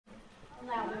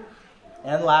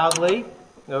and loudly,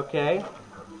 okay?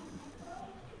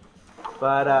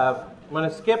 But I'm going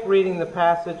to skip reading the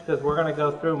passage because we're going to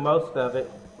go through most of it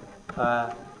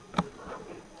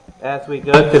as we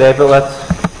go today, but let's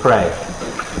pray.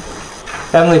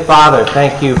 Heavenly Father,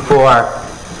 thank you for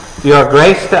your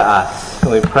grace to us.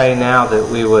 We pray now that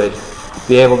we would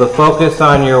be able to focus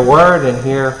on your word and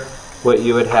hear what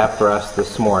you would have for us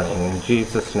this morning. In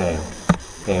Jesus' name,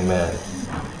 amen.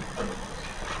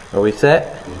 Are we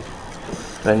set?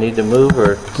 Do I need to move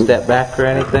or step back or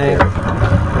anything?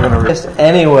 I'm going to risk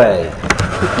anyway.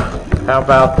 How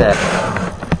about that?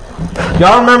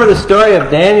 Y'all remember the story of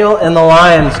Daniel in the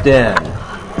lion's den?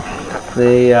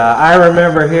 I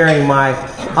remember hearing my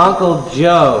Uncle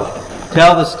Joe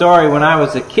tell the story when I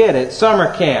was a kid at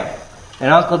summer camp.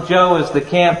 And Uncle Joe was the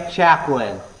camp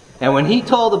chaplain. And when he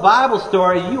told the Bible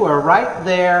story, you were right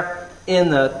there in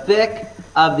the thick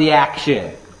of the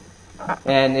action.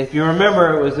 And if you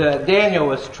remember, it was Daniel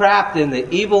was trapped in the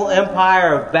evil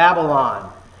empire of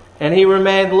Babylon. And he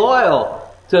remained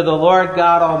loyal to the Lord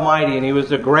God Almighty. And he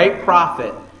was a great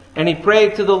prophet. And he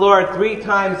prayed to the Lord 3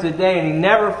 times a day. And he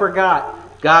never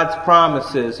forgot God's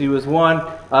promises. He was one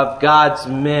of God's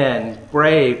men,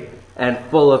 brave and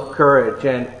full of courage.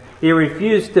 And he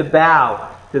refused to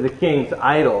bow to the king's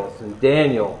idols. And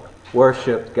Daniel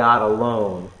worshipped God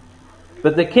alone.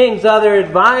 But the king's other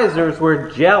advisors were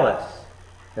jealous,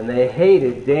 and they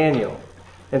hated Daniel.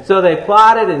 And so they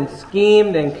plotted and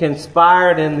schemed and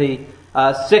conspired in the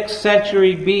 6th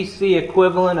century BC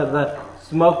equivalent of the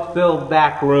smoke-filled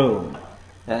back room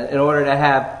in order to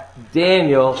have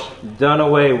Daniel done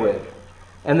away with.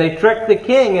 And they tricked the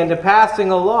king into passing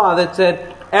a law that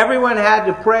said everyone had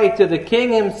to pray to the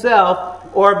king himself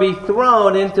or be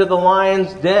thrown into the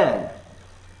lion's den.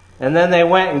 And then they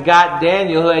went and got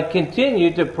Daniel, who had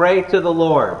continued to pray to the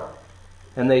Lord.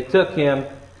 And they took him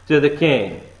to the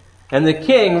king. And the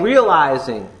king,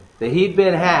 realizing that he'd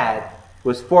been had,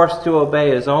 was forced to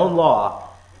obey his own law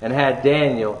and had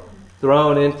Daniel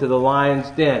thrown into the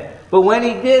lion's den. But when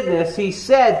he did this, he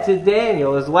said to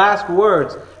Daniel, his last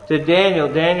words to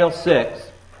Daniel, Daniel 6,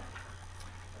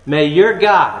 "May your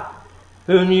God,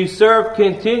 whom you serve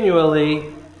continually,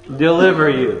 deliver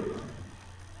you."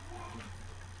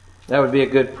 That would be a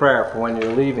good prayer for when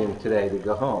you're leaving today to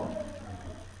go home.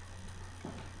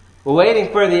 Well,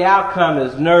 waiting for the outcome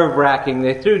is nerve-wracking.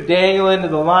 They threw Daniel into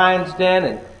the lion's den,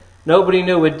 and nobody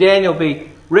knew, would Daniel be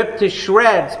ripped to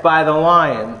shreds by the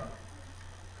lion?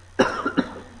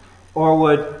 Or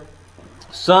would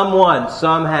someone,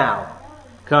 somehow,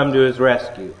 come to his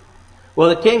rescue? Well,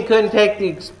 the king couldn't take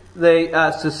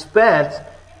the suspense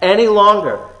any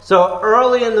longer. So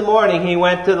early in the morning, he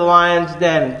went to the lion's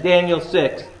den, Daniel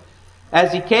 6.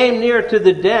 As he came near to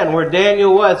the den where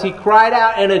Daniel was, he cried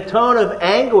out in a tone of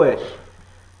anguish.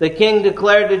 The king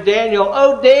declared to Daniel,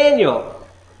 "O Daniel,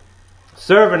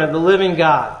 servant of the living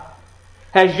God,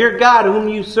 has your God, whom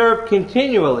you serve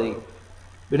continually,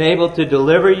 been able to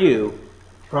deliver you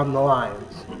from the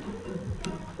lions?"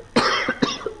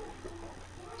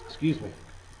 Excuse me.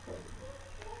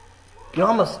 You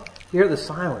almost hear the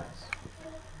silence.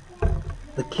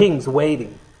 The king's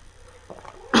waiting.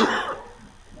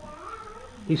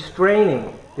 He's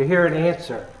straining to hear an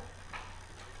answer.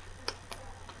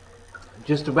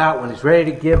 Just about when he's ready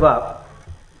to give up,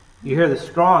 you hear the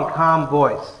strong, calm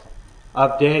voice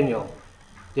of Daniel.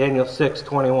 Daniel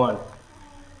 6:21.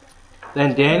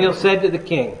 Then Daniel said to the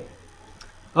king,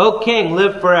 "O king,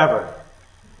 live forever.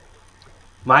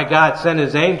 My God sent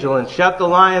his angel and shut the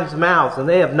lions' mouths, and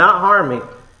they have not harmed me,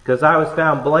 because I was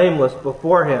found blameless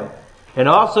before him. And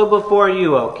also before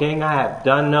you, O king, I have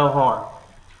done no harm."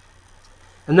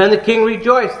 And then the king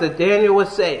rejoiced that Daniel was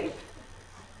saved.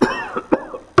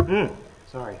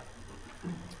 Sorry.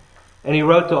 And he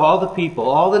wrote to all the people,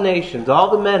 all the nations, all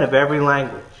the men of every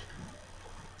language.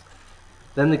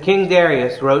 Then the king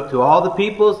Darius wrote to all the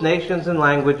peoples, nations, and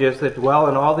languages that dwell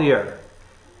in all the earth,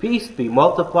 "Peace be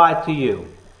multiplied to you.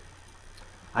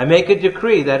 I make a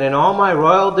decree that in all my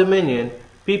royal dominion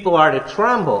people are to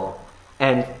tremble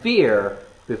and fear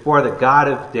before the God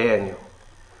of Daniel.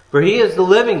 For he is the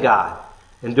living God,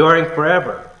 enduring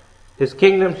forever. His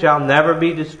kingdom shall never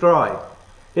be destroyed.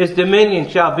 His dominion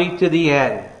shall be to the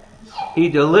end. He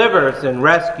delivers and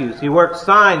rescues. He works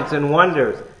signs and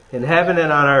wonders in heaven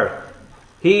and on earth.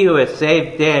 He who has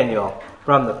saved Daniel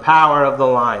from the power of the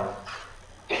lions."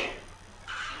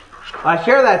 I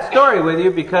share that story with you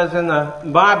because in the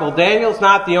Bible, Daniel's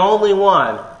not the only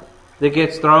one that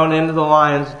gets thrown into the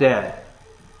lion's den.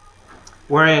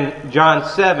 We're in John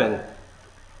 7,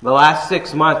 the last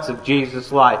 6 months of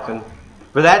Jesus' life. And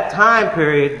for that time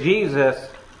period, Jesus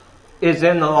is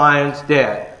in the lion's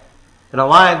den. in a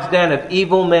lion's den of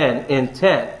evil men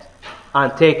intent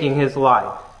on taking his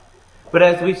life. But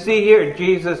as we see here,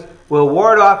 Jesus will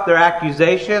ward off their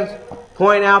accusations,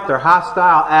 point out their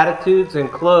hostile attitudes,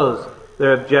 and close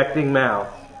their objecting mouths.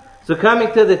 So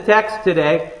coming to the text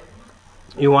today,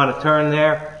 you want to turn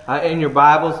there in your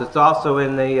Bibles. It's also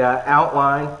in the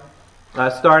outline.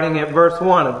 Starting at verse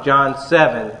 1 of John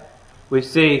 7, we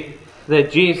see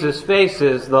that Jesus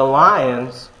faces the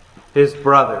lions, his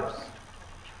brothers.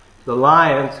 The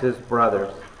lions, his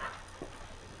brothers.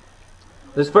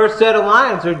 This first set of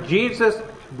lions are Jesus'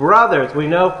 brothers. We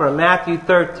know from Matthew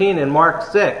 13 and Mark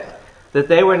 6 that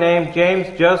they were named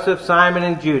James, Joseph, Simon,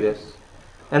 and Judas.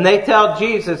 And they tell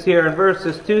Jesus here in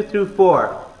verses 2 through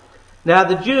 4. Now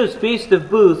the Jews' Feast of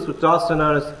Booths, which is also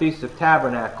known as the Feast of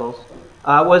Tabernacles,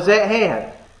 was at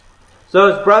hand.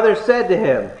 So his brothers said to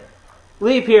him,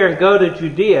 "Leave here and go to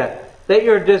Judea, that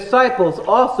your disciples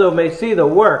also may see the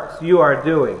works you are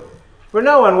doing. For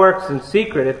no one works in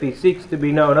secret if he seeks to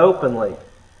be known openly.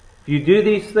 If you do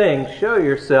these things, show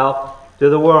yourself to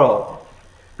the world."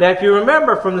 Now if you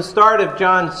remember from the start of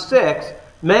John 6,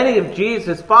 many of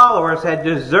Jesus' followers had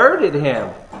deserted him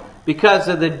because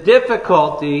of the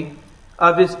difficulty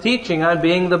of his teaching on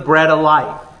being the bread of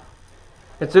life.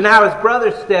 And so now his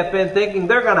brothers step in thinking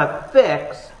they're going to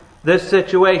fix this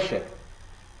situation.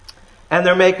 And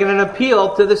they're making an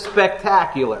appeal to the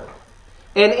spectacular.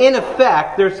 And in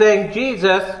effect, they're saying,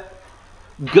 Jesus,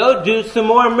 go do some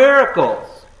more miracles.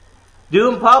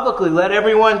 Do them publicly. Let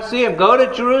everyone see them. Go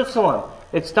to Jerusalem.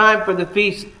 It's time for the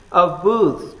Feast of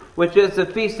Booths, which is the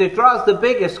feast that draws the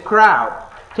biggest crowd.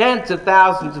 Tens of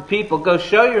thousands of people. Go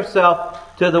show yourself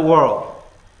to the world.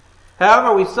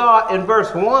 However, we saw in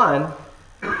verse 1,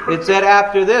 it said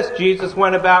after this, Jesus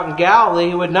went about in Galilee.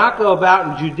 He would not go about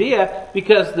in Judea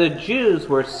because the Jews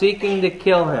were seeking to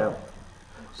kill him.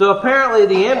 So apparently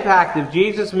the impact of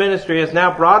Jesus' ministry has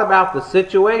now brought about the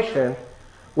situation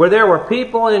where there were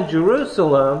people in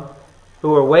Jerusalem who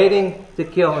were waiting to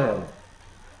kill him.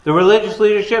 The religious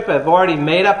leadership have already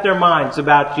made up their minds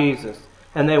about Jesus,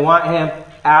 and they want him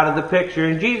out of the picture.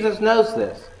 And Jesus knows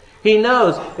this. He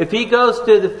knows if he goes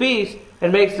to the feast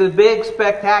and makes a big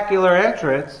spectacular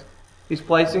entrance, he's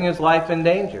placing his life in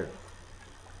danger.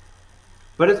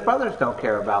 But his brothers don't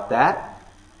care about that.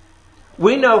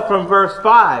 We know from verse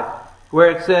 5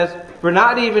 where it says, "For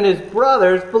not even his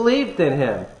brothers believed in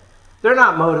him." They're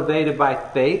not motivated by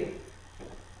faith.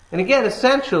 And again,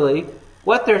 essentially,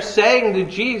 what they're saying to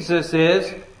Jesus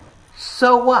is,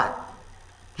 so what?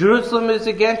 Jerusalem is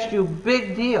against you,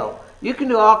 big deal. You can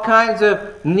do all kinds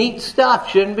of neat stuff,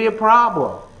 shouldn't be a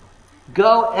problem.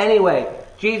 Go anyway.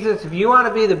 Jesus, if you want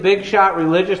to be the big shot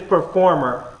religious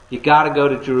performer, you got to go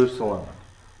to Jerusalem.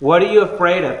 What are you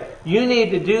afraid of? You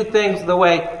need to do things the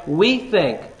way we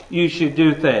think you should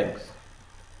do things.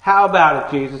 How about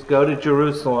it, Jesus? Go to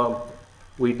Jerusalem.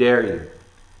 We dare you.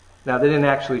 Now, they didn't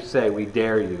actually say, we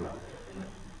dare you.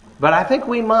 But I think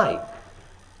we might.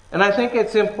 And I think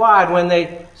it's implied when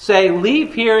they say,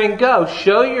 leave here and go.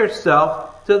 Show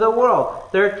yourself to the world.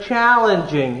 They're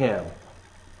challenging him.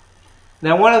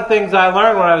 Now, one of the things I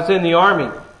learned when I was in the Army,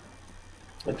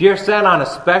 if you're sent on a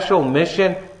special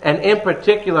mission, and in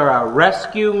particular a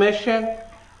rescue mission,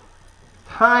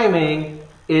 timing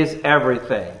is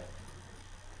everything.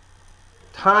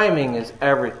 Timing is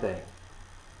everything.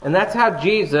 And that's how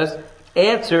Jesus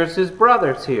answers his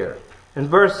brothers here. In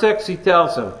verse 6 he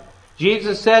tells them,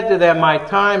 Jesus said to them, "My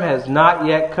time has not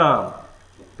yet come,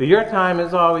 but your time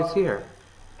is always here."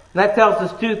 And that tells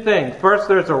us two things. First,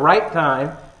 there's a right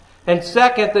time. And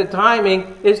second, the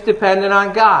timing is dependent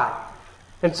on God.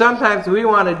 And sometimes we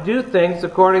want to do things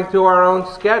according to our own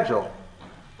schedule.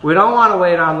 We don't want to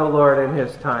wait on the Lord in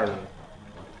his timing.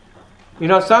 You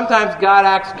know, sometimes God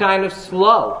acts kind of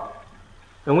slow.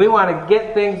 And we want to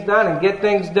get things done and get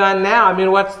things done now. I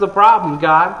mean, what's the problem,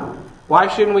 God? Why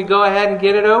shouldn't we go ahead and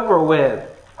get it over with?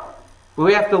 But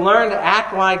we have to learn to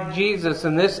act like Jesus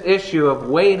in this issue of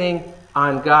waiting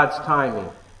on God's timing.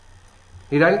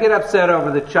 He doesn't get upset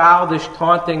over the childish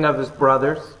taunting of his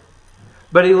brothers.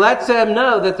 But he lets them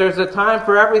know that there's a time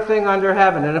for everything under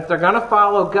heaven. And if they're going to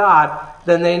follow God,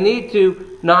 then they need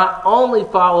to not only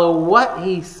follow what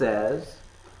he says,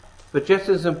 but just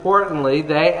as importantly,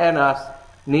 they and us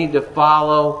need to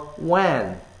follow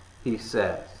when he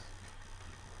says.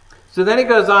 So then he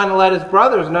goes on to let his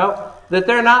brothers know that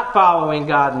they're not following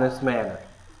God in this manner.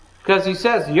 Because he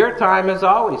says, your time is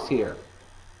always here.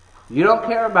 You don't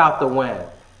care about the when.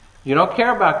 You don't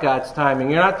care about God's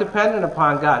timing. You're not dependent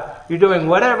upon God. You're doing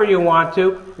whatever you want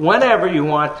to, whenever you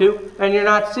want to, and you're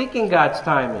not seeking God's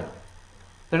timing.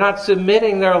 They're not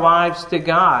submitting their lives to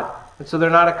God, and so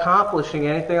they're not accomplishing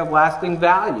anything of lasting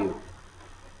value.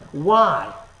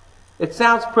 Why? It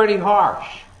sounds pretty harsh.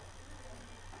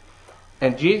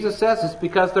 And Jesus says it's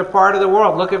because they're part of the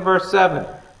world. Look at verse 7.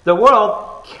 The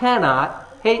world cannot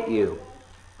hate you,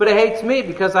 but it hates me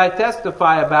because I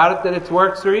testify about it that its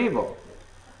works are evil.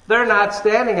 They're not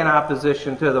standing in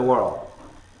opposition to the world.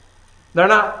 They're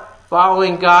not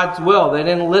following God's will. They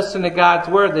didn't listen to God's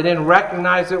word. They didn't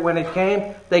recognize it when it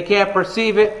came. They can't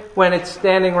perceive it when it's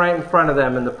standing right in front of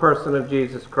them in the person of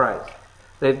Jesus Christ.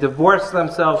 They've divorced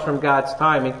themselves from God's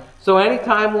timing, so any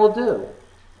time will do.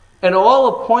 And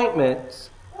all appointments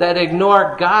that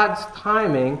ignore God's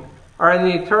timing are in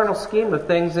the eternal scheme of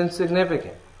things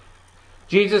insignificant.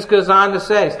 Jesus goes on to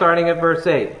say, starting at verse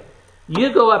 8,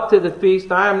 "You go up to the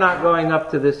feast, I am not going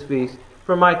up to this feast,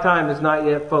 for my time is not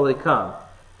yet fully come."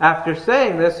 After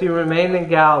saying this, he remained in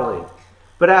Galilee.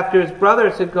 But after his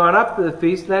brothers had gone up to the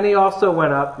feast, then he also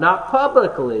went up, not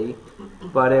publicly,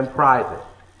 but in private.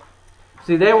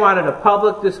 See, they wanted a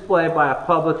public display by a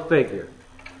public figure.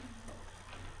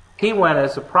 He went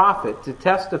as a prophet to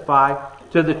testify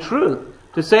to the truth,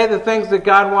 to say the things that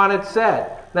God wanted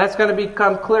said. That's going to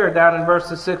become clear down in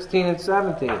verses 16 and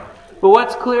 17. But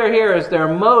what's clear here is their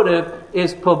motive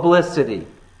is publicity.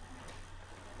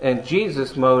 And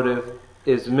Jesus' motive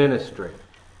is ministry.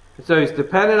 And so he's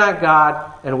dependent on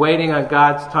God and waiting on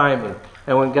God's timing.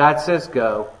 And when God says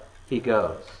go, he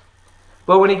goes.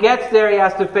 But when he gets there, he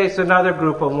has to face another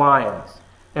group of lions.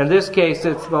 In this case,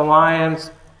 it's the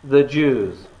lions, the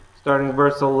Jews, starting in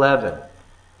verse 11.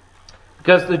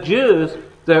 Because the Jews,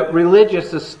 the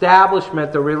religious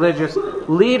establishment, the religious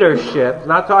leadership,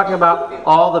 not talking about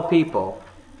all the people,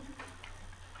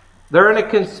 they're in a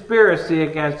conspiracy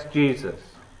against Jesus.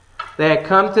 They had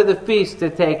come to the feast to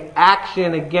take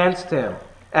action against him.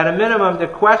 At a minimum, to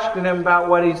question him about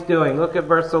what he's doing. Look at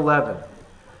verse 11.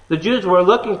 The Jews were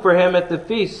looking for him at the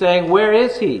feast, saying, "Where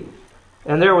is he?"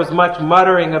 And there was much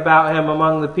muttering about him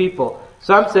among the people.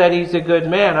 Some said, "He's a good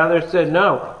man." Others said,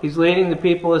 "No, he's leading the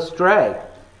people astray."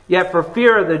 Yet for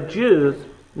fear of the Jews,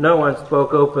 no one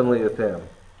spoke openly of him.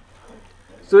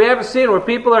 So we have a scene where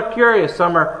people are curious.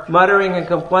 Some are muttering and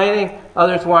complaining.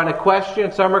 Others want to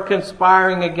question. Some are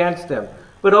conspiring against him.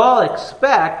 But all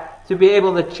expect to be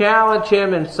able to challenge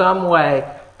him in some way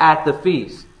at the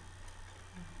feast.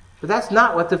 But that's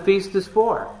not what the feast is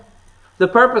for. The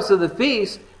purpose of the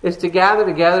feast is to gather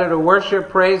together to worship,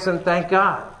 praise, and thank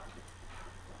God.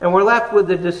 And we're left with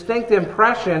the distinct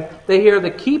impression that here the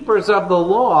keepers of the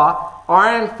law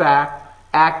are in fact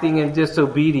acting in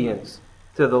disobedience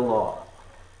to the law.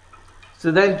 So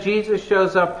then Jesus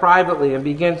shows up privately and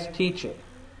begins teaching.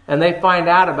 And they find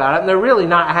out about it, and they're really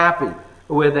not happy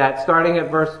with that, starting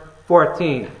at verse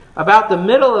 14. About the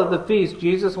middle of the feast,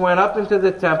 Jesus went up into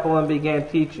the temple and began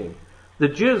teaching. The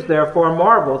Jews therefore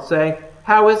marveled, saying,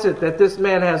 "How is it that this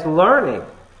man has learning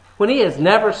when he has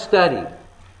never studied?"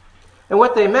 And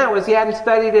what they meant was he hadn't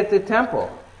studied at the temple.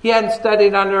 He hadn't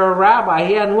studied under a rabbi.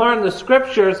 He hadn't learned the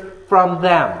scriptures from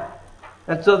them.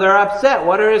 And so they're upset.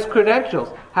 What are his credentials?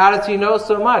 How does he know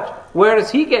so much? Where does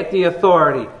he get the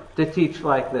authority to teach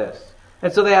like this?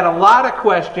 And so they had a lot of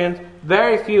questions,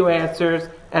 very few answers,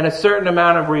 and a certain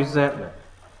amount of resentment.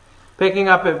 Picking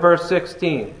up at verse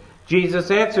 16,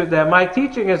 Jesus answered them, "My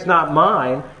teaching is not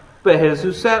mine, but his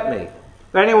who sent me.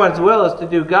 If anyone's will is to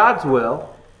do God's will,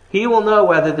 he will know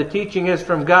whether the teaching is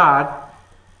from God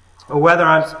or whether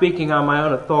I'm speaking on my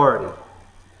own authority."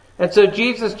 And so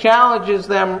Jesus challenges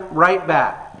them right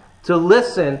back to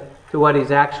listen to what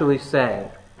he's actually saying.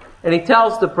 And he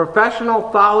tells the professional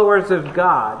followers of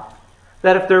God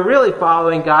that if they're really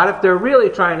following God, if they're really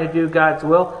trying to do God's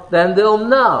will, then they'll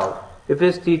know if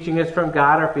his teaching is from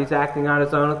God or if he's acting on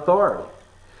his own authority.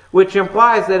 Which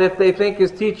implies that if they think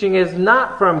his teaching is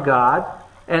not from God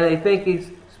and they think he's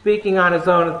speaking on his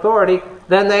own authority,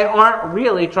 then they aren't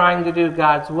really trying to do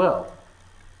God's will.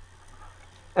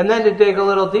 And then to dig a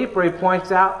little deeper, he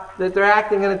points out that they're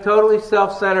acting in a totally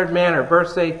self-centered manner.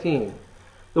 Verse 18.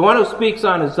 The one who speaks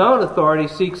on his own authority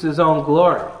seeks his own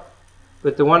glory.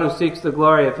 But the one who seeks the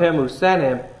glory of him who sent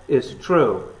him is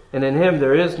true. And in him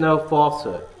there is no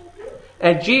falsehood.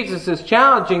 And Jesus is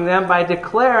challenging them by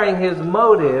declaring his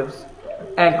motives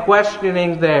and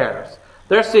questioning theirs.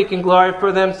 They're seeking glory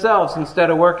for themselves instead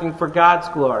of working for God's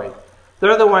glory.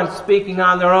 They're the ones speaking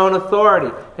on their own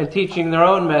authority and teaching their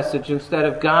own message instead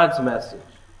of God's message.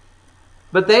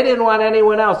 But they didn't want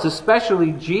anyone else,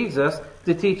 especially Jesus,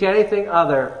 to teach anything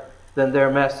other than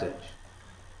their message.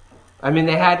 I mean,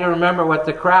 they had to remember what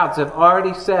the crowds have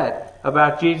already said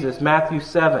about Jesus. Matthew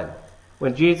 7.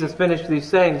 When Jesus finished these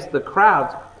sayings, the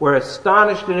crowds were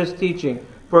astonished at his teaching,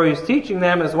 for he was teaching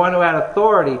them as one who had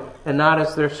authority and not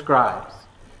as their scribes.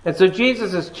 And so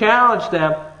Jesus has challenged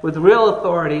them with real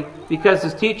authority because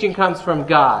his teaching comes from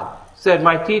God. He said,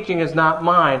 my teaching is not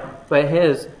mine, but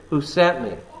his who sent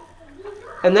me.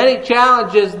 And then he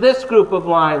challenges this group of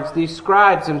lions, these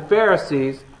scribes and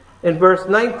Pharisees, in verse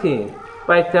 19,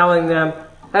 by telling them,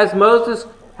 has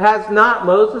not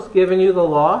Moses given you the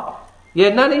law?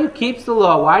 Yet none of you keeps the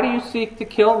law. Why do you seek to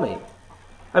kill me?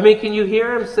 I mean, can you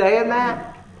hear him saying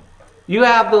that? You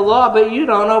have the law, but you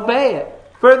don't obey it.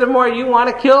 Furthermore, you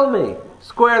want to kill me.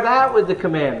 Square that with the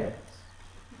commandments.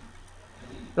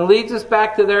 It leads us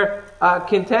back to their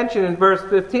contention in verse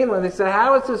 15 when they say,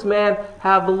 how does this man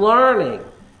have learning?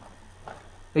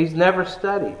 He's never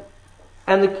studied.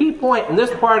 And the key point in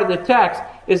this part of the text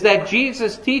is that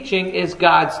Jesus' teaching is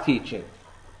God's teaching.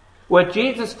 What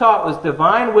Jesus taught was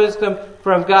divine wisdom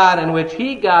from God, in which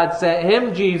God sent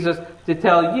him, Jesus, to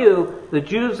tell you, the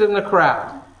Jews in the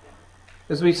crowd.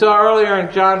 As we saw earlier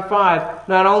in John 5,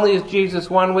 not only is Jesus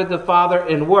one with the Father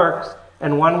in works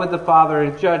and one with the Father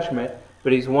in judgment,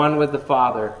 but he's one with the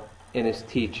Father in his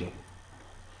teaching.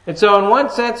 And so in one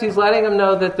sense, he's letting them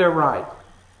know that they're right.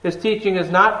 His teaching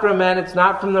is not from men, it's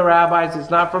not from the rabbis,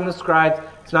 it's not from the scribes,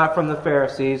 it's not from the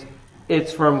Pharisees,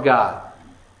 it's from God.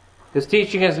 His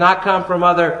teaching has not come from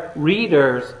other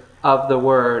readers of the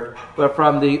Word, but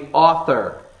from the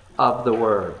author of the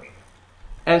Word.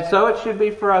 And so it should be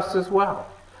for us as well.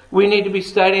 We need to be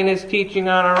studying his teaching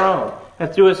on our own.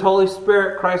 And through his Holy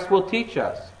Spirit, Christ will teach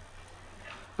us.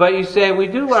 But you say, we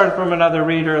do learn from another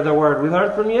reader of the Word. We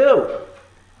learn from you.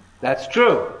 That's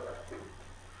true.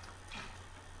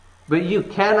 But you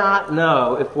cannot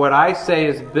know if what I say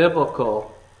is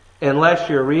biblical unless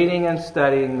you're reading and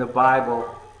studying the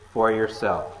Bible for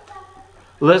yourself.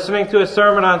 Listening to a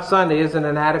sermon on Sunday isn't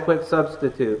an adequate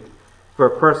substitute for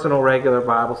a personal, regular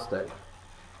Bible study.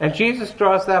 And Jesus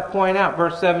draws that point out,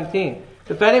 verse 17.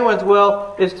 If anyone's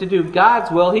will is to do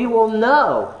God's will, he will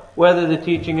know whether the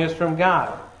teaching is from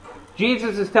God.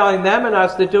 Jesus is telling them and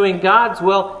us that doing God's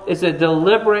will is a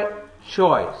deliberate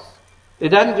choice. It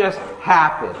doesn't just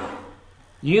happen.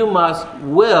 You must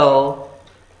will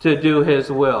to do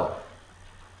his will.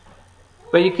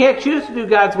 But you can't choose to do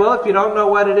God's will if you don't know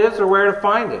what it is or where to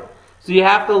find it. So you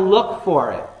have to look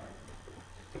for it.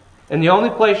 And the only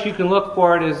place you can look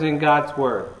for it is in God's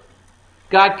Word.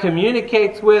 God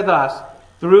communicates with us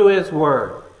through his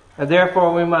Word. And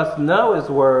therefore we must know his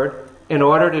Word in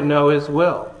order to know his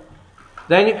will.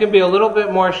 Then you can be a little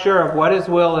bit more sure of what his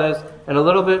will is and a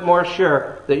little bit more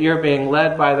sure that you're being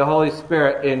led by the Holy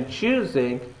Spirit in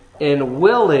choosing, in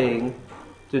willing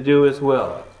to do his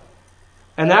will.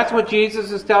 And that's what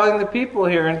Jesus is telling the people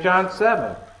here in John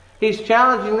 7. He's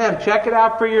challenging them. Check it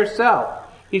out for yourself.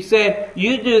 He's saying,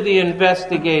 you do the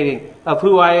investigating of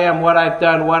who I am, what I've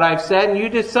done, what I've said, and you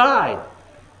decide.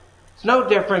 It's no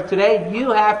different today.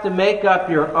 You have to make up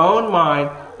your own mind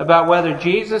about whether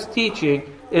Jesus'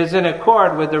 teaching is in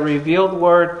accord with the revealed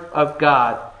Word of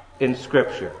God in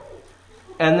Scripture.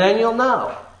 And then you'll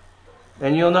know.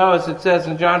 And you'll know, as it says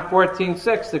in John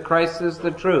 14:6, that Christ is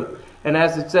the truth. And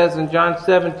as it says in John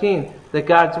 17, that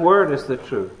God's Word is the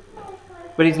truth.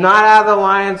 But he's not out of the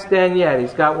lion's den yet.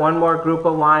 He's got one more group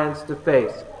of lions to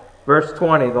face. Verse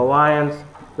 20, the lions,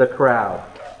 the crowd.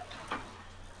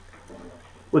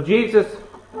 Well,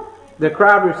 the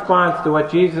crowd responds to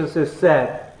what Jesus has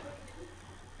said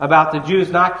about the Jews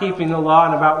not keeping the law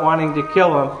and about wanting to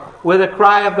kill him with a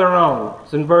cry of their own.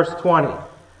 It's in verse 20.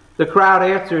 The crowd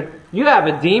answered, you have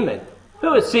a demon.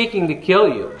 Who is seeking to kill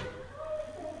you?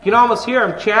 You can almost hear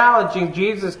him challenging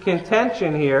Jesus'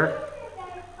 contention here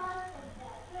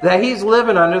that he's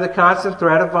living under the constant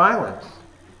threat of violence.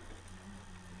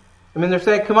 I mean, they're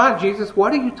saying, come on, Jesus,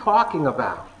 what are you talking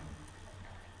about?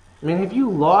 I mean, have you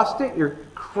lost it? You're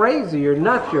crazy. You're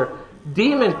nuts. You're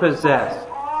demon-possessed.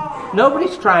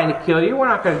 Nobody's trying to kill you. We're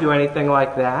not going to do anything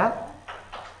like that.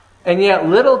 And yet,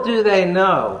 little do they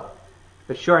know,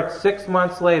 a short 6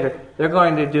 months later, they're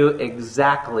going to do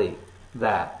exactly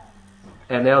that.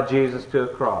 And nail Jesus to a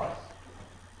cross.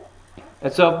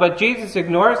 And so, but Jesus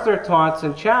ignores their taunts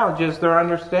and challenges their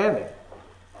understanding.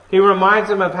 He reminds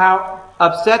them of how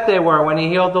upset they were when he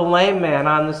healed the lame man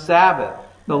on the Sabbath,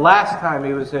 the last time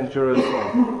he was in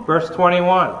Jerusalem. Verse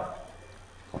 21.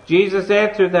 Jesus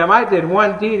answered them, I did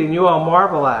one deed and you all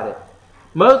marvel at it.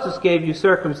 Moses gave you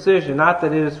circumcision, not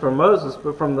that it is from Moses,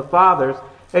 but from the fathers,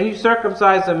 and you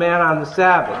circumcised a man on the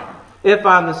Sabbath. If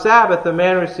on the Sabbath a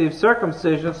man receives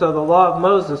circumcision, so the law of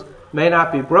Moses may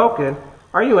not be broken,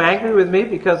 are you angry with me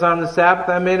because on the Sabbath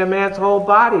I made a man's whole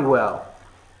body well?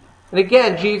 And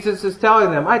again, Jesus is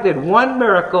telling them, I did one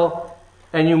miracle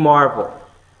and you marvel.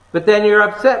 But then you're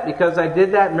upset because I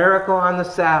did that miracle on the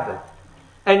Sabbath.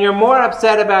 And you're more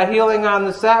upset about healing on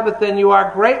the Sabbath than you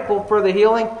are grateful for the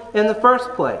healing in the first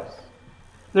place.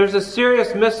 There's a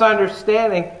serious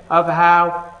misunderstanding of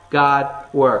how God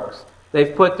works.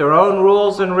 They've put their own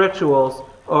rules and rituals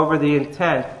over the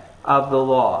intent of the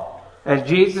law. And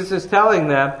Jesus is telling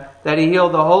them that he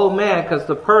healed the whole man because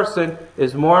the person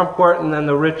is more important than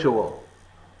the ritual.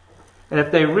 And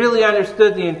if they really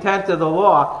understood the intent of the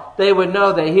law, they would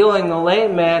know that healing the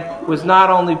lame man was not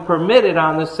only permitted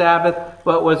on the Sabbath,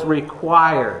 but was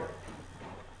required.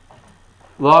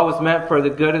 Law was meant for the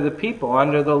good of the people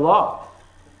under the law.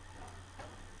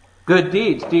 Good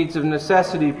deeds, deeds of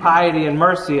necessity, piety, and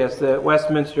mercy, as the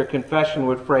Westminster Confession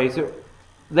would phrase it,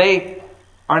 they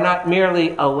are not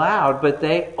merely allowed, but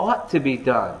they ought to be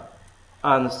done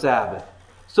on the Sabbath.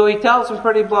 So he tells them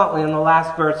pretty bluntly in the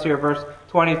last verse here, verse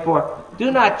 24,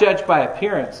 do not judge by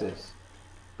appearances,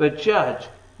 but judge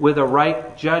with a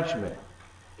right judgment.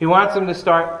 He wants them to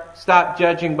stop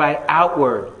judging by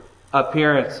outward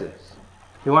appearances.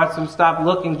 He wants them to stop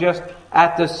looking just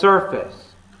at the surface.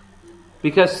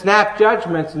 Because snap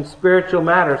judgments in spiritual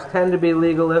matters tend to be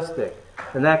legalistic,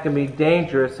 and that can be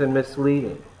dangerous and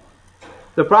misleading.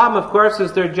 The problem, of course,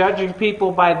 is they're judging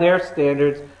people by their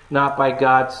standards, not by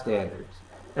God's standards.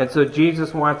 And so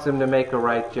Jesus wants them to make a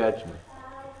right judgment.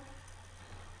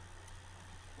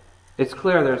 It's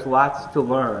clear there's lots to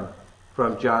learn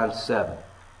from John 7.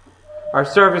 Our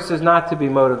service is not to be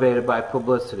motivated by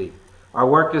publicity. Our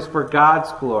work is for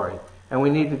God's glory, and we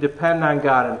need to depend on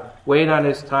God and wait on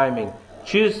His timing,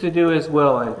 choose to do His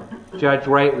will, and judge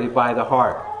rightly by the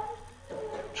heart.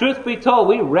 Truth be told,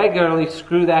 we regularly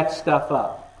screw that stuff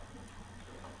up.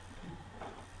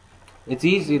 It's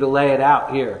easy to lay it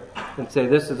out here and say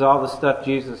this is all the stuff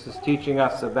Jesus is teaching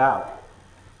us about.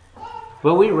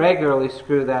 But we regularly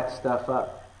screw that stuff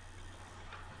up.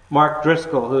 Mark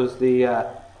Driscoll, who's the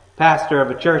pastor of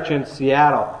a church in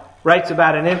Seattle, writes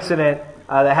about an incident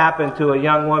that happened to a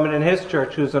young woman in his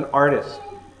church who's an artist.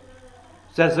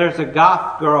 Says, there's a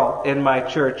goth girl in my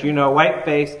church, white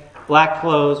face, black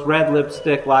clothes, red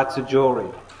lipstick, lots of jewelry.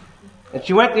 And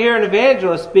she went to hear an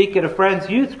evangelist speak at a friend's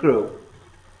youth group.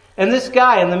 And this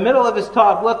guy, in the middle of his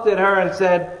talk, looked at her and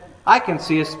said, I can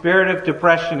see a spirit of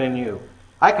depression in you.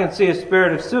 I can see a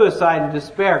spirit of suicide and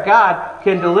despair. God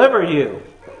can deliver you.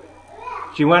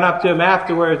 She went up to him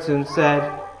afterwards and said,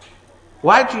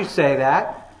 why'd you say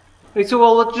that? And he said,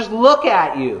 well, just look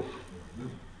at you.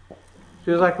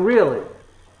 She was like, really?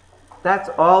 That's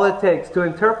all it takes to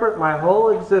interpret my whole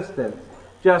existence.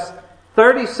 Just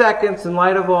 30 seconds in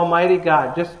light of Almighty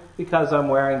God, just because I'm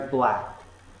wearing black.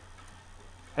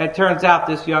 And it turns out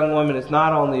this young woman is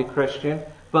not only a Christian,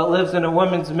 but lives in a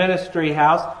women's ministry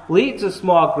house, leads a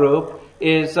small group,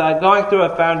 is going through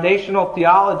a foundational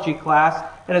theology class,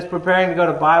 and is preparing to go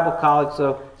to Bible college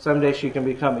so someday she can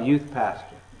become a youth pastor.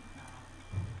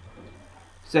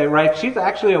 Say, right, she's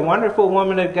actually a wonderful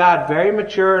woman of God, very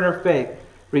mature in her faith.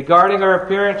 Regarding her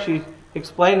appearance, she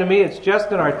explained to me it's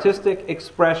just an artistic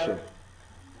expression.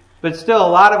 But still, a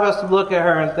lot of us look at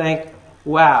her and think,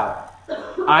 wow,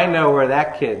 I know where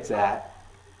that kid's at.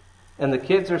 And the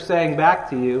kids are saying back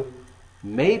to you,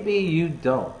 maybe you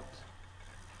don't.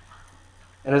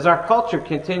 And as our culture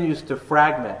continues to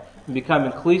fragment and become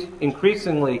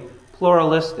increasingly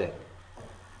pluralistic,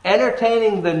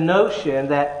 entertaining the notion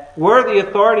that we're the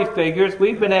authority figures,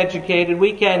 we've been educated,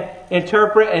 we can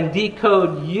interpret and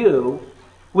decode you,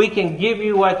 we can give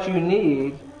you what you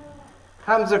need,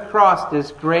 comes across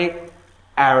as great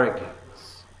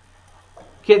arrogance.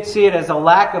 Kids see it as a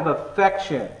lack of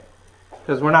affection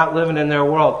because we're not living in their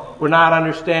world. We're not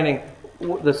understanding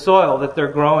the soil that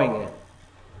they're growing in.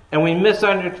 And we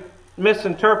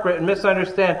misinterpret and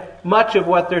misunderstand much of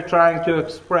what they're trying to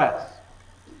express.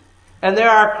 And there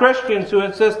are Christians who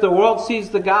insist the world sees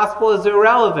the gospel as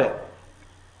irrelevant.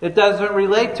 It doesn't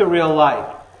relate to real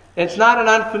life. It's not an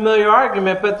unfamiliar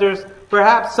argument, but there's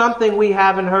perhaps something we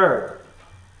haven't heard.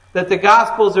 That the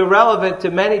gospel is irrelevant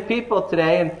to many people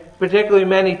today, and particularly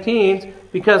many teens,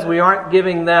 because we aren't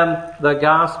giving them the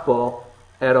gospel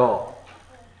at all.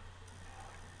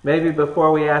 Maybe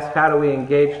before we ask how do we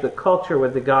engage the culture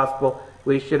with the gospel,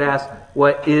 we should ask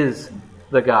what is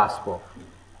the gospel?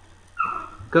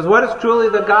 Because what is truly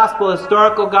the gospel,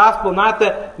 historical gospel? Not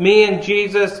the me and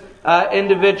Jesus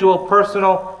individual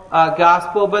personal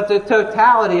gospel, but the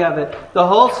totality of it. The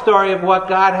whole story of what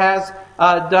God has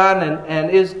done and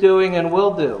is doing and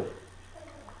will do.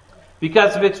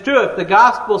 Because if it's true, if the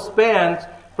gospel spans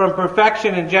from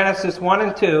perfection in Genesis 1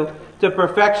 and 2 to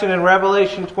perfection in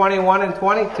Revelation 21 and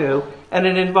 22, and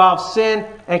it involves sin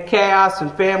and chaos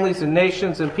and families and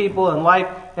nations and people and life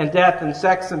and death and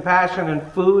sex and passion and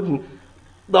food and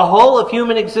the whole of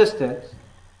human existence,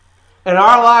 and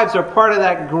our lives are part of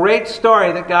that great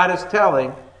story that God is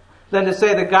telling, then to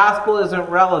say the gospel isn't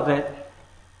relevant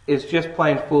is just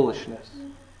plain foolishness.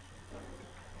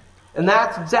 And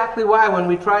that's exactly why when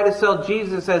we try to sell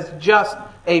Jesus as just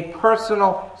a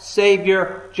personal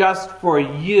Savior just for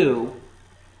you,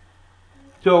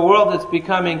 to a world that's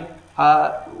becoming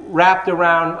wrapped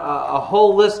around a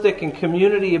holistic and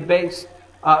community-based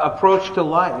approach to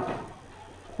life,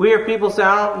 we hear people say,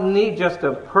 I don't need just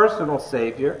a personal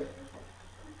Savior.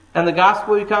 And the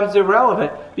gospel becomes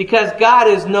irrelevant because God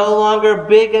is no longer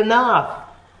big enough.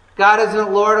 God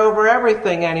isn't Lord over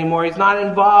everything anymore. He's not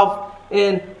involved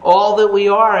in all that we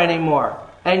are anymore.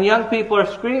 And young people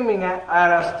are screaming at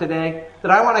us today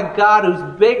that I want a God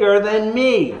who's bigger than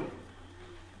me.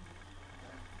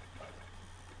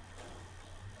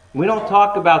 We don't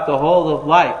talk about the whole of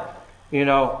life. You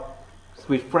know,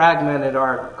 we fragmented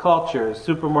our culture.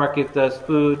 Supermarket does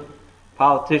food,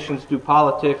 politicians do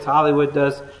politics, Hollywood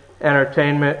does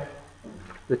entertainment,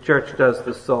 the church does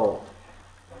the soul.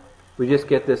 We just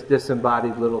get this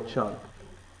disembodied little chunk.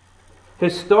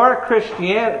 Historic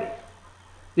Christianity,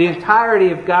 the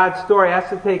entirety of God's story, has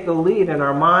to take the lead in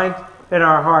our minds and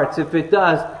our hearts. If it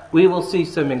does, we will see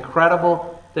some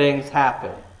incredible things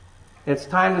happen. It's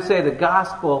time to say the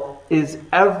gospel is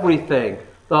everything.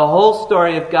 The whole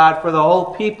story of God for the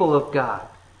whole people of God.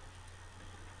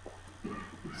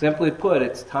 Simply put,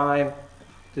 it's time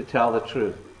to tell the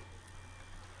truth.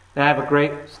 Now, I have a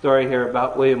great story here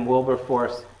about William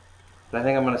Wilberforce, but I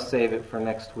think I'm going to save it for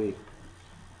next week.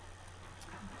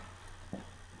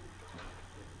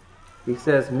 He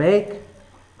says, make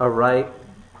a right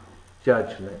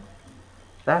judgment.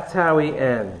 That's how he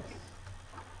ends.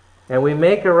 And we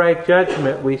make a right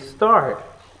judgment, we start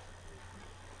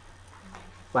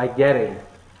by getting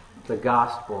the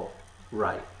gospel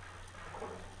right.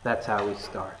 That's how we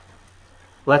start.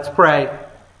 Let's pray,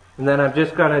 and then I'm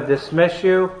just going to dismiss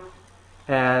you,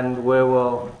 and we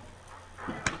will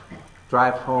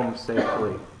drive home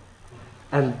safely.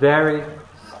 And very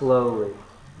slowly.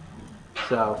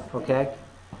 So, okay?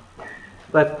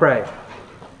 Let's pray.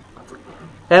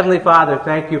 Heavenly Father,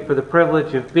 thank you for the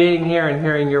privilege of being here and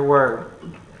hearing your word.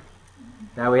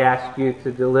 Now we ask you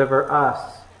to deliver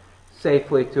us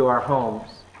safely to our homes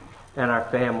and our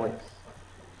families.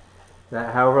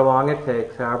 That however long it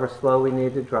takes, however slow we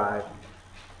need to drive,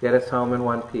 get us home in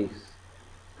one piece.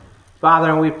 Father,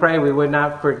 and we pray we would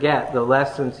not forget the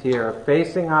lessons here of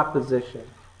facing opposition,